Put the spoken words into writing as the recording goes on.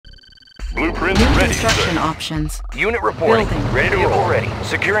Blueprint New ready, construction sir. options. Unit reporting. Building. Ready to roll. Ready.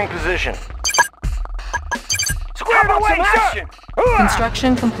 Securing position. Squared away, sir!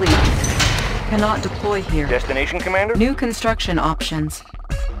 Construction complete. Cannot deploy here. Destination, Commander? New construction options.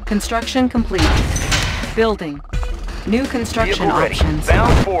 Construction complete. Building. New construction Vehicle ready. options.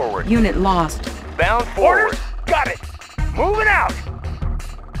 Bound forward. Unit lost. Bound forward. Orders? Got it! Moving out!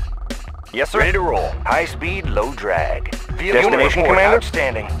 Yes, sir. Ready to roll. High speed, low drag. Vehicle Destination, report. Commander?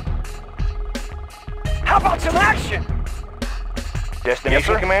 Outstanding. How about some action?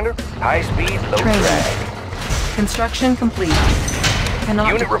 Destination, Yes, Commander? High speed, low Training. drag. Construction complete. Cannot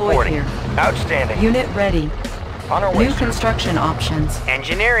Unit deploy reporting. here. Outstanding. Unit ready. On our way, New sir. construction options.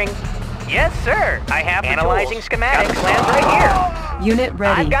 Engineering. Yes, sir. I have analyzing tools. schematics. Plans right Unit here.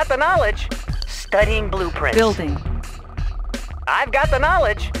 ready. I've got the knowledge. Studying blueprints. Building. I've got the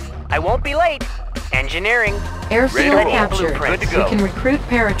knowledge. I won't be late. Engineering. Airfield Ready to roll. captured. Good to go. We can recruit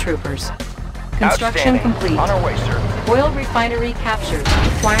paratroopers. Construction Outstanding. complete. On our way, sir. Oil refinery captured.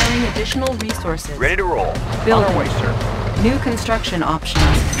 Requiring additional resources. Ready to roll. Building. On our way, sir. New construction options.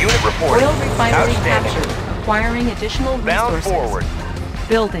 Unit reporting. Oil refinery Outstanding. captured. Requiring additional Bound resources. forward.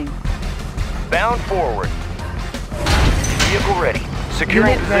 Building. Bound forward. Vehicle ready. Securing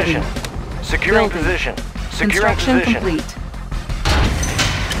Unit position. ready. Securing Building. position. Securing Construction position. complete.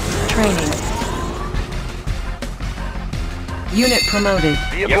 Training. Unit promoted.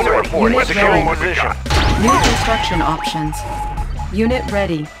 Vehicle Unit ready. reporting. Unit Securing ready. position. New construction options. Unit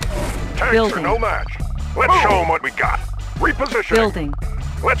ready. Tanks Building. are no match. Let's show them what we got. Repositioning. Building.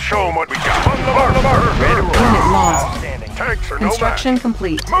 Let's show them what we got. On the mark. Ready to roll. Unit lost. Outstanding. Tanks are no Construction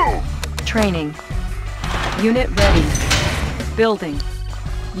complete. match. Move. Training. Unit ready. Building.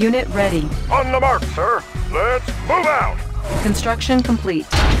 Unit ready. On the mark, sir. Let's move out. Construction complete.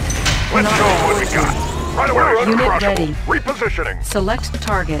 Let's Cannot show them what we deploy got. here. Right away. Unit Uncrushable. ready. Repositioning. Select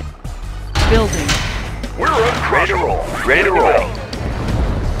target. Building. We're Ready to uncrushable. roll. Ready to roll.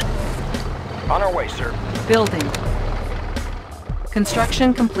 On our way, sir. Building.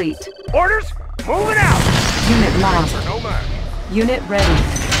 Construction complete. Orders? Moving out! Unit lost. No match. Unit ready.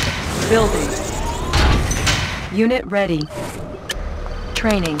 Building. Unit ready.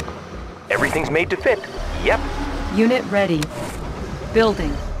 Training. Everything's made to fit. Yep. Unit ready.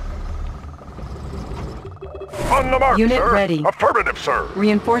 Building. On the mark, Unit sir. ready. Affirmative, sir.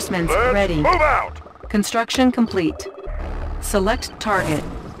 Reinforcements Let's ready. move out. Construction complete. Select target.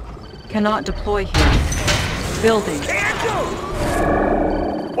 Cannot deploy here. Building.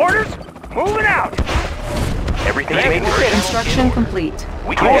 Orders? Moving out! Everything's made to fit. Construction complete.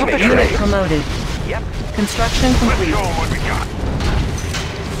 We can handle Unit it. promoted. Yep. Construction Let's complete. show them what we got.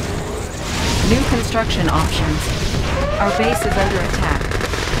 New construction options. Our base is under attack.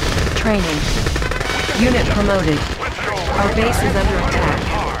 Training. Unit promoted. Let's show them Our base is under attack.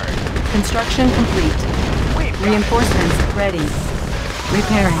 Construction complete. Reinforcements ready.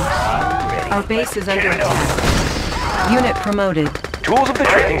 Repairing. Our base is under attack. Unit promoted. Tools of the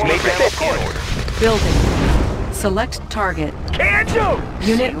trade. Everything's made to fit. Building. Select target. Can do!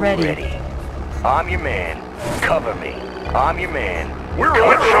 Unit ready. I'm your man. Cover me. I'm your man. We're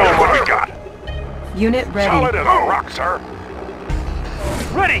let's show them what we got. Unit Solid ready. as a rock, sir.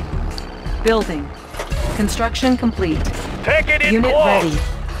 Ready! Building. Construction complete. Take it in Unit close!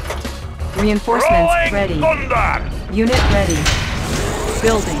 ready. Reinforcements Rolling ready. thunder! Unit ready.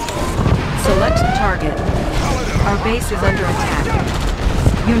 Building. Select target. Our base is under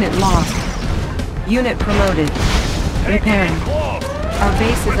attack. Unit lost. Unit promoted. Repairing. Close! Our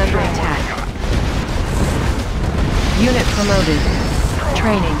base is under attack. Unit promoted.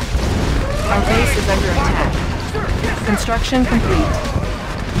 Training. Our base is under attack. Construction complete.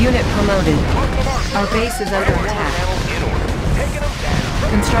 Unit promoted. Our base is under attack.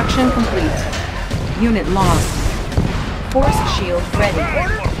 Construction complete. Unit lost. Force shield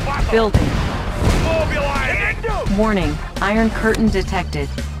ready. Building. Mobilize! Warning. Iron curtain detected.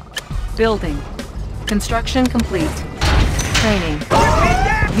 Building. Construction complete. Training.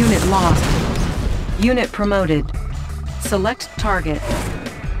 Unit lost. Unit promoted. Select target.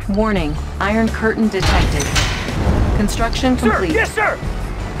 Warning. Iron curtain detected. Construction Sir, complete. yes, sir!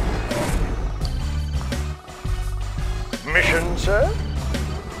 Mission, sir?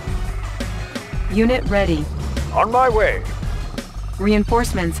 Unit ready. On my way.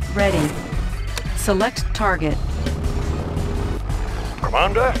 Reinforcements ready. Select target.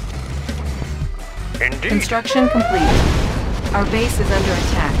 Commander? Indeed. Construction complete. Our base is under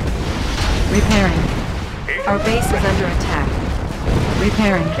attack. Repairing. Our base is under attack.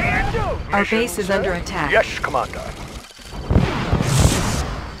 Repairing. Can do! Our base is under attack. Yes, Commander.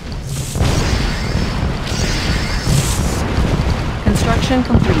 Construction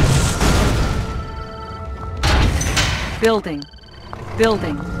complete. Building.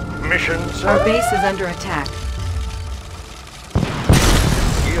 Building. Mission, Our sir. base is under attack.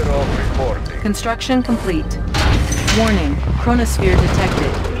 Gear off reporting. Construction complete. Warning. Chronosphere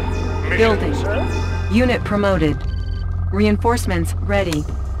detected. Mission, Building. sir. Unit promoted. Reinforcements ready.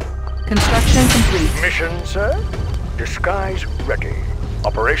 Construction complete. Mission, sir. Disguise ready.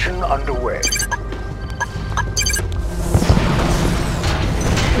 Operation underway.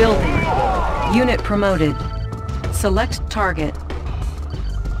 Building. Unit promoted. Select target.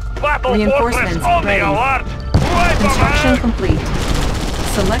 Battle Reinforcements fortress on ready. the alert! Right Construction on complete.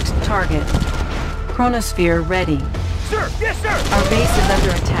 Select target. Chronosphere ready. Sir, yes, sir! Our base is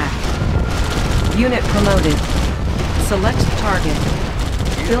under attack. Unit promoted. Select target.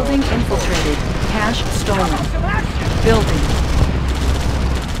 Building infiltrated. Cache stolen. Building.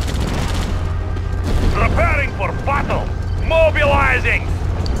 Preparing for battle! Mobilizing!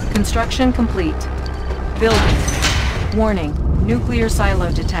 Construction complete. Building. Warning. Nuclear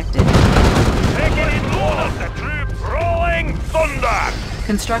silo detected. Taking in all of the troops! Rolling thunder!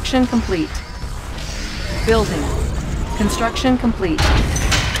 Construction complete. Building. Construction complete.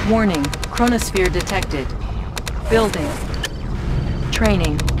 Warning. Chronosphere detected. Building.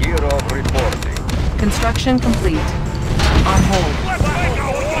 Training. Gear off reporting. Construction complete. On hold. Let's make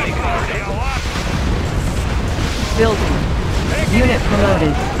a war party! Building. Unit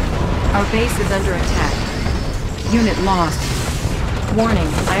promoted. Our base is under attack. Unit lost. Warning.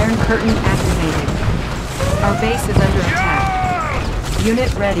 Iron Curtain activated. Our base is under attack.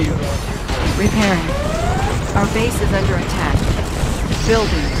 Unit ready. Repairing. Our base is under attack.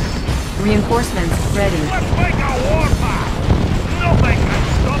 Building. Reinforcements ready. Let's make a war path! Nothing can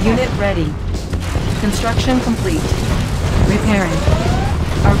stop us! Unit ready. Construction complete. Repairing.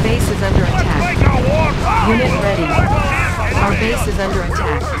 Our base is under Let's attack. make a war path! Unit ready. Our base is under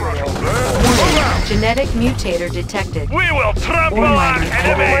attack. Warning. Genetic mutator detected. We will trample Ore our miner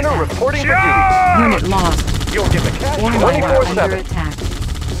under enemy! attack. reporting for Charge! Unit lost. You'll get the cash Ore miner under 24/7. attack.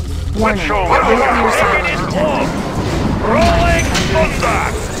 Warning. show what we Nuclear got. silo Taking detected. hold! Ore Rolling miner under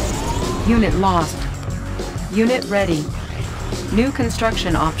attack. thunder! Unit lost. Unit ready. New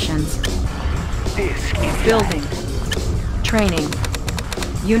construction options. Building. Training.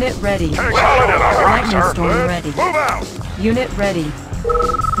 Unit ready. Solid in a rock, Lightning sir. storm ready. Move out. Unit ready.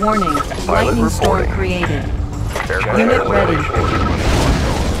 Warning. Lightning storm reporting. created. Unit ready.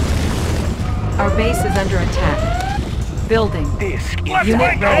 Our base is under attack. Building. Let's Unit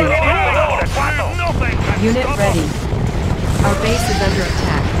make a ready. war path! Nothing can Unit stop ready. us! Our base is under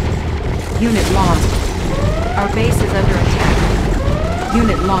attack. Unit lost. Our base is under attack.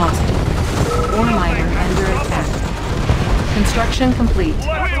 Unit lost. Ore miner under attack. Construction complete.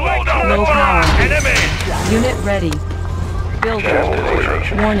 Let's load up Low on our power. enemy! Unit ready.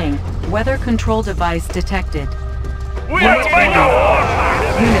 Building. Warning. Weather control device detected. We will make a war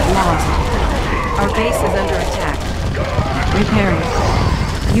path! Unit lost. Our base is under attack. Repairing.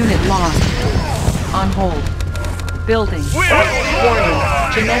 Unit lost. On hold. Building. We will Warning.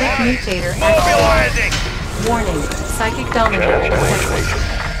 Genetic mutator activated. mobilizing! Warning. Psychic dominator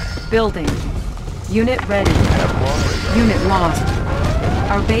detected. Building. Unit ready. Unit lost.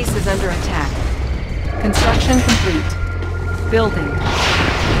 Our base is under attack. Construction complete. Building.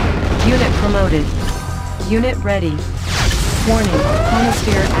 Unit promoted. Unit ready. Warning.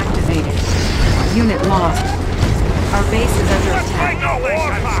 Chronosphere activated. Unit lost. Our base is under attack.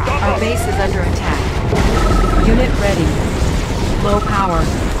 Our base is under attack. Unit ready. Low power.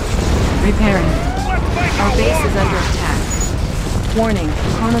 Repairing. Our base is under attack. Warning.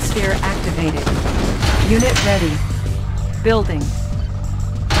 Chronosphere activated. Unit ready. Building.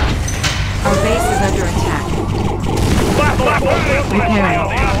 Our base is under attack. Repairing.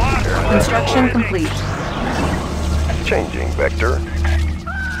 Construction complete. Changing vector.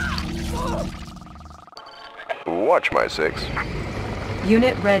 Watch my 6.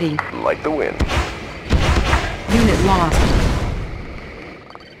 Unit ready. Like the wind. Unit lost.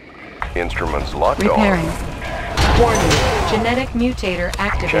 Instruments locked Repairing. on. Warning. Genetic mutator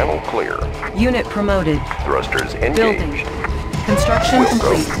Channel activated. clear. Unit promoted. Thrusters engaged. Building. Construction Will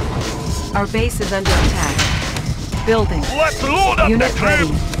go. complete. Our base is under attack. Building. Let's load up Unit the ready.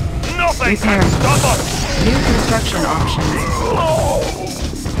 troops! Nothing can Repairing. stop us! New construction options.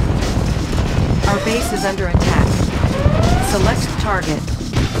 Our base is under attack. Select target.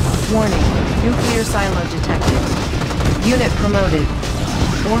 Warning. Nuclear silo detected. Unit promoted.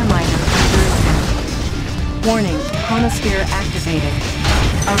 Ore miner under attack. Warning. Chronosphere activated.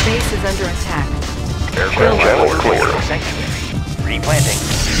 Our base is under attack. Aircraft channel clear. Sanctuary. Replanting.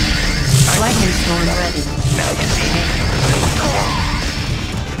 Lightning storm ready. Now you see me.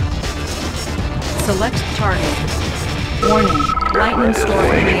 Select target. Warning, lightning storm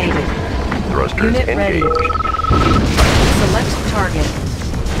created. Thrusters Unit ready. engaged. Select target.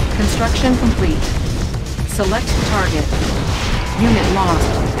 Construction complete. Select target. Unit lost.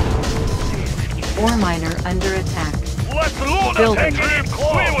 Ore miner under attack. Let's load Building. the tank.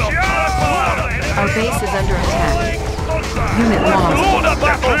 We will pass Our base is under attack. Unit Load lost. the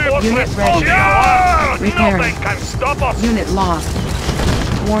battle force. Unit Let's ready. yeah! Repairing. Nothing can stop us. Unit lost.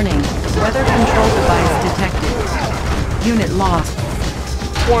 Warning, weather control device detected. Unit lost.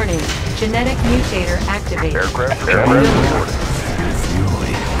 Warning, genetic mutator activated. Aircraft Building. reporting.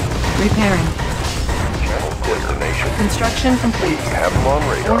 Repairing. Destination. Construction complete. Have them on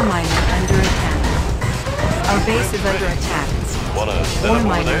Ore radar. miner under attack. Our base is under attack. Ore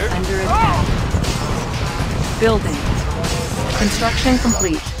miner under attack. Building. Construction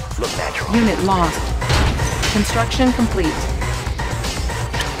complete. Look natural. Unit lost. Construction complete.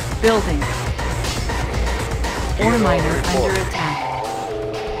 Building. Ore miner under attack.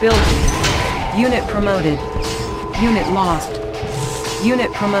 Building. Unit promoted. Unit lost.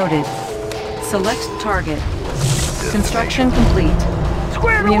 Unit promoted. Select target. Construction complete.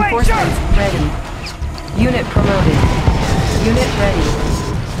 Square away, Reinforcements ready. Unit promoted. Unit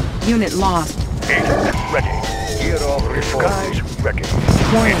ready. Unit lost. Agent ready. Disguise ready.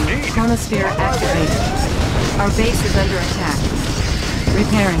 Warning, chronosphere activated. Our base is under attack.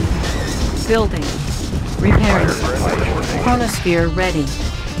 Repairing. Building. Repairing. Chronosphere ready.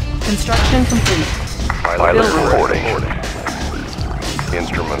 Construction complete. Pilot Building. reporting.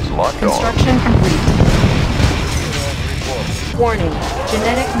 Instruments locked on. Construction complete. Warning,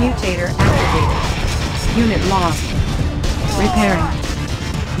 genetic mutator activated. Unit lost. Repairing.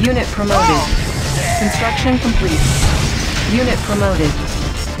 Unit promoted. Construction complete. Unit promoted.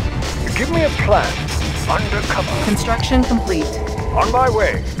 Give me a plan. Undercover. Construction complete. On my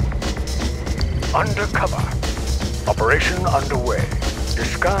way. Undercover. Operation underway.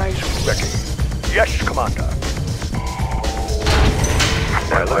 Disguise ready. Yes, Commander.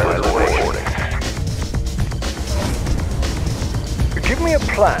 Pilot reporting. Give me a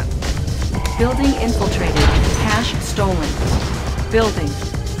plan. Building infiltrated. Cache stolen. Building.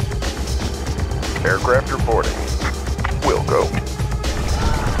 Aircraft reporting. Will go.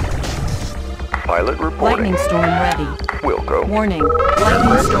 Pilot reporting. Lightning storm ready. Will go. Warning,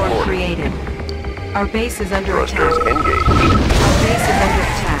 lightning storm created. Our base is under Thrusters attack. engaged. Our base is under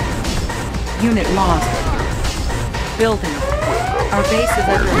attack. Unit lost. Building. Our base is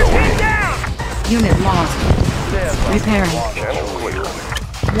under attack. Unit lost. Repairing. Channel clear.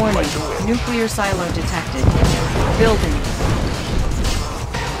 Warning, nuclear silo detected. Building.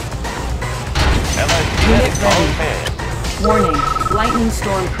 Unit ready. Warning, lightning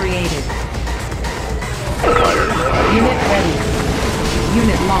storm created. Unit ready.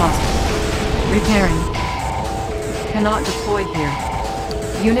 Unit lost. Repairing. Cannot deploy here.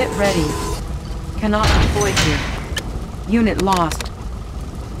 Unit ready. Cannot deploy here. Unit lost.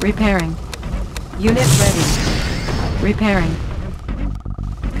 Repairing. Unit ready. Repairing.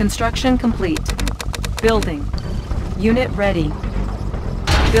 Construction complete. Building. Unit ready.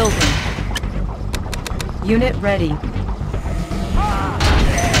 Building. Unit ready.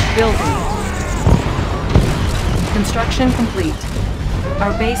 Building. Construction complete.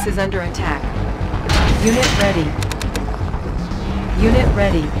 Our base is under attack. Unit ready. Unit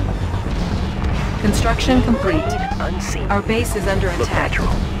ready. Construction complete. Unseen. Our base is under Look attack.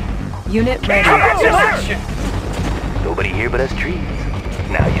 natural. Unit ready. Nobody here but us trees.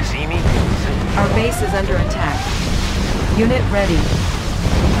 Now you see me? Our base is under attack. Unit ready.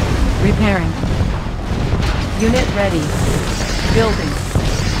 Repairing. Unit ready. Building.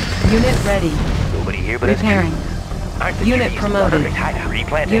 Unit ready. Nobody here but Repairing. us trees. Aren't the Unit trees promoted. perfect hideout?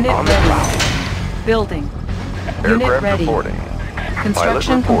 Replanting Unit on the ready. prowl. Building. Unit Aircraft ready. reporting.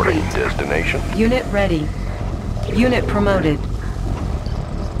 Construction Pilot reporting. complete. Destination. Unit ready. Unit promoted.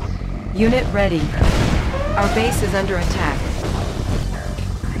 Unit ready. Our base is under attack.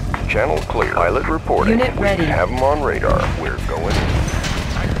 Channel clear. Pilot reporting. Unit ready. We have them on radar. We're going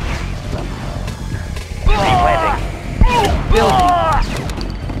in. Replanting. Building.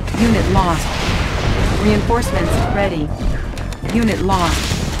 Unit lost. Reinforcements ready. Unit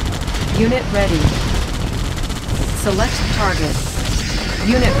lost. Unit ready. Select target.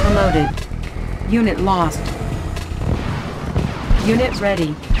 Unit promoted. Unit lost. Unit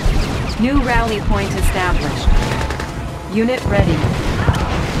ready. New rally point established. Unit ready.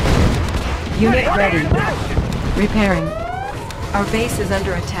 Unit ready. Repairing. Our base is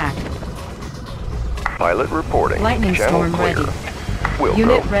under attack. Pilot reporting. Lightning Channel storm clear. ready. Will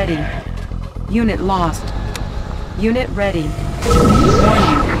Unit go. ready. Unit lost. Unit ready.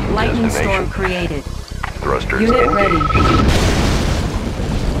 Warning. Lightning storm Destination. created. Thrusters Unit engaged. ready.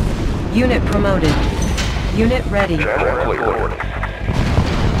 Unit promoted. Unit ready. Channel clear.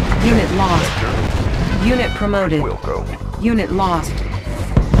 Unit lost. Unit promoted. Wilco. Unit lost.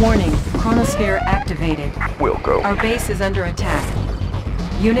 Warning, chronosphere activated. Wilco. Our base is under attack.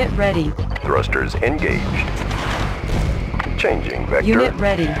 Unit ready. Thrusters engaged. Changing vector. Unit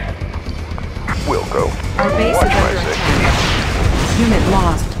ready. Wilco. Our base Watch is my under six. attack. Unit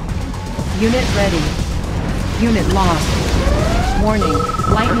lost. Unit ready. Unit lost. Warning,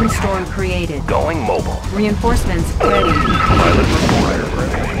 lightning storm created. Going mobile. Reinforcements ready. Pilot reporter.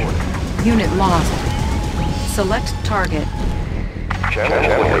 Unit lost. Select target.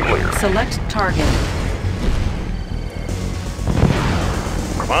 Channel clear. Select target.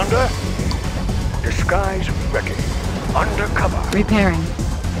 Commander, disguise ready. Undercover. Repairing.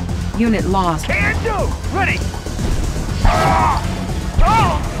 Unit lost. Can do! Ready!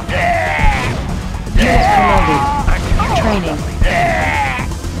 Unit promoted. Training.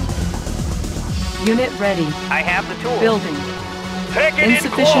 Unit ready. I have the tools. Building. Take it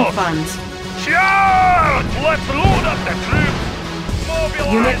Insufficient in close! funds. Charge! Let's load up the troops!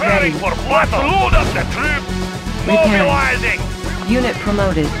 Mobilize! Unit ready. For let's load up the troops! Repairing. Mobilizing! Unit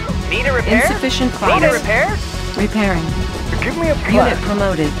promoted. Need a repair? Insufficient funds. Need a repair? Repairing. Give me a plan. Unit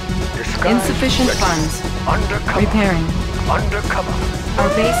promoted. Disguise Insufficient ready. funds. Undercover. Repairing. Undercover. Our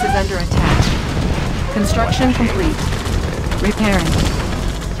base is under attack. Construction complete. Repairing.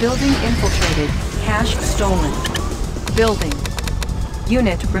 Building infiltrated. Cache stolen. Building.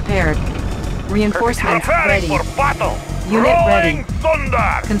 Unit repaired. Reinforcements Preparing ready. for battle! Unit Rolling ready.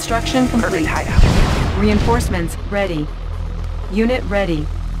 thunder! Construction complete. Reinforcements ready. Unit ready.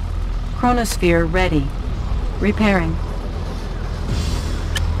 Chronosphere ready. Repairing.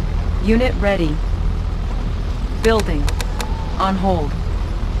 Unit ready. Building. On hold.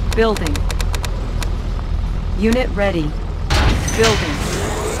 Building. Unit ready. Building.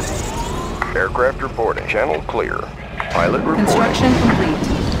 Aircraft reporting. Channel clear. Pilot reporting. Construction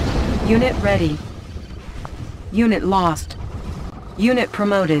complete. Unit ready. Unit lost. Unit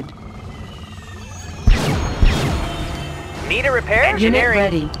promoted. Need a repair? Unit Engineering.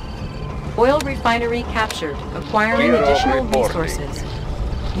 ready. Oil refinery captured. Acquiring additional resources.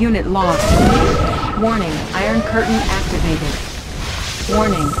 Unit lost. Warning, Iron Curtain activated.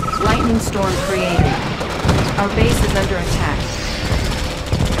 Warning, lightning storm created. Our base is under attack.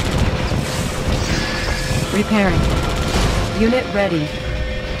 Repairing. Unit ready.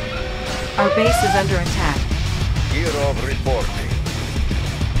 Our base is under attack. Gear of reporting.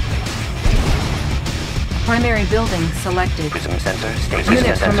 Primary building selected. Prism sensor stable. Unit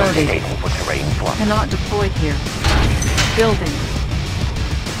Prism sensor promoted. stable for terrain flux. Cannot deploy here. Building.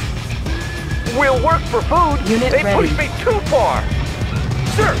 We'll work for food! Unit They ready. pushed me too far!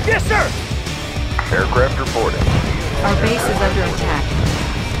 Sir! Yes, sir! Aircraft reporting. Our base is under attack.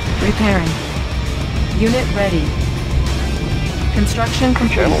 Repairing. Unit ready. Construction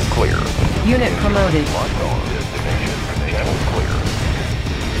complete. Channel clear. Unit promoted. Locked on. Destination. Channel clear.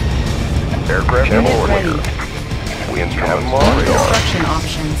 Aircraft Unit reporting. ready. We have them on All radar. construction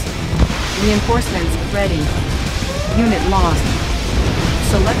options. Reinforcements ready. Unit lost.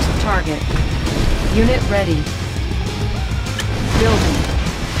 Select target. Unit ready. Building.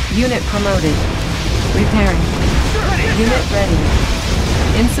 Unit promoted. Repairing. Unit ready.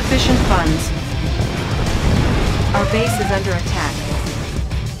 Insufficient funds. Our base is under attack.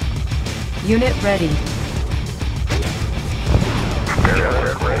 Unit ready.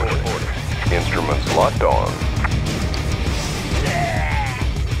 Aircraft reporting. Instruments locked on.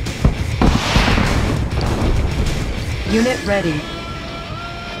 Unit ready.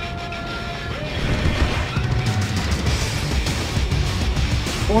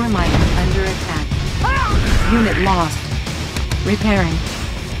 Ore miner under attack. Unit lost. Repairing.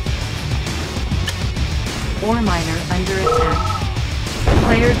 Ore miner under attack.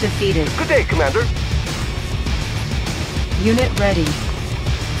 Player defeated. Good day, Commander. Unit ready.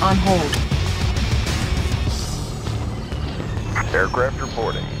 On hold. Aircraft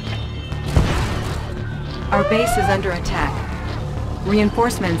reporting. Our base is under attack.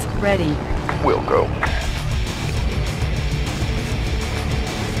 Reinforcements ready. Wilco.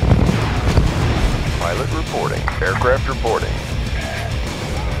 Pilot reporting. Aircraft reporting.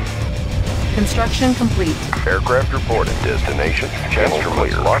 Construction complete. Aircraft reporting. Destination. Channel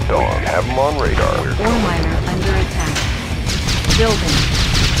clear. Locked on. Have them on radar. Ore miner under attack. Building.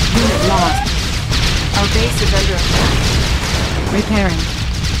 Unit lost. Our base is under attack. Repairing.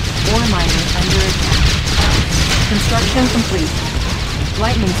 Ore miner under attack. Construction complete.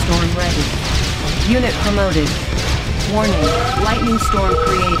 Lightning storm ready. Unit promoted. Warning, lightning storm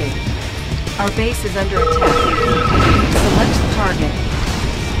created. Our base is under attack. Select target.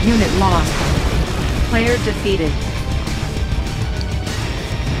 Unit lost. Player defeated.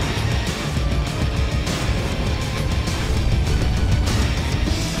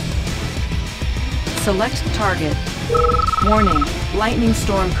 Select target. Warning, lightning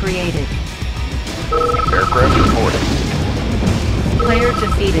storm created. Aircraft reporting. Player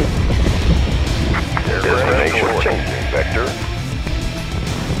defeated. Destination changing vector.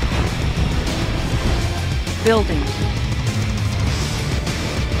 Building.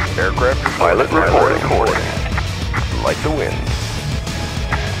 Aircraft pilot reporting. Like the wind.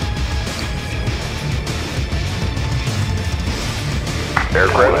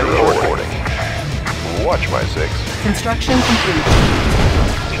 Aircraft reporting. Watch my 6. Construction complete.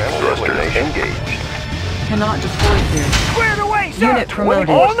 Thrusters engaged. Cannot deploy here. Squared away, sir! Unit promoted.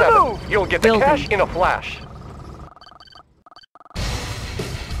 On the move! You'll get Building. the cash in a flash.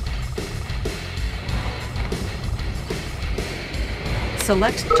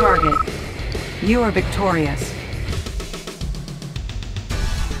 Select target. You are victorious.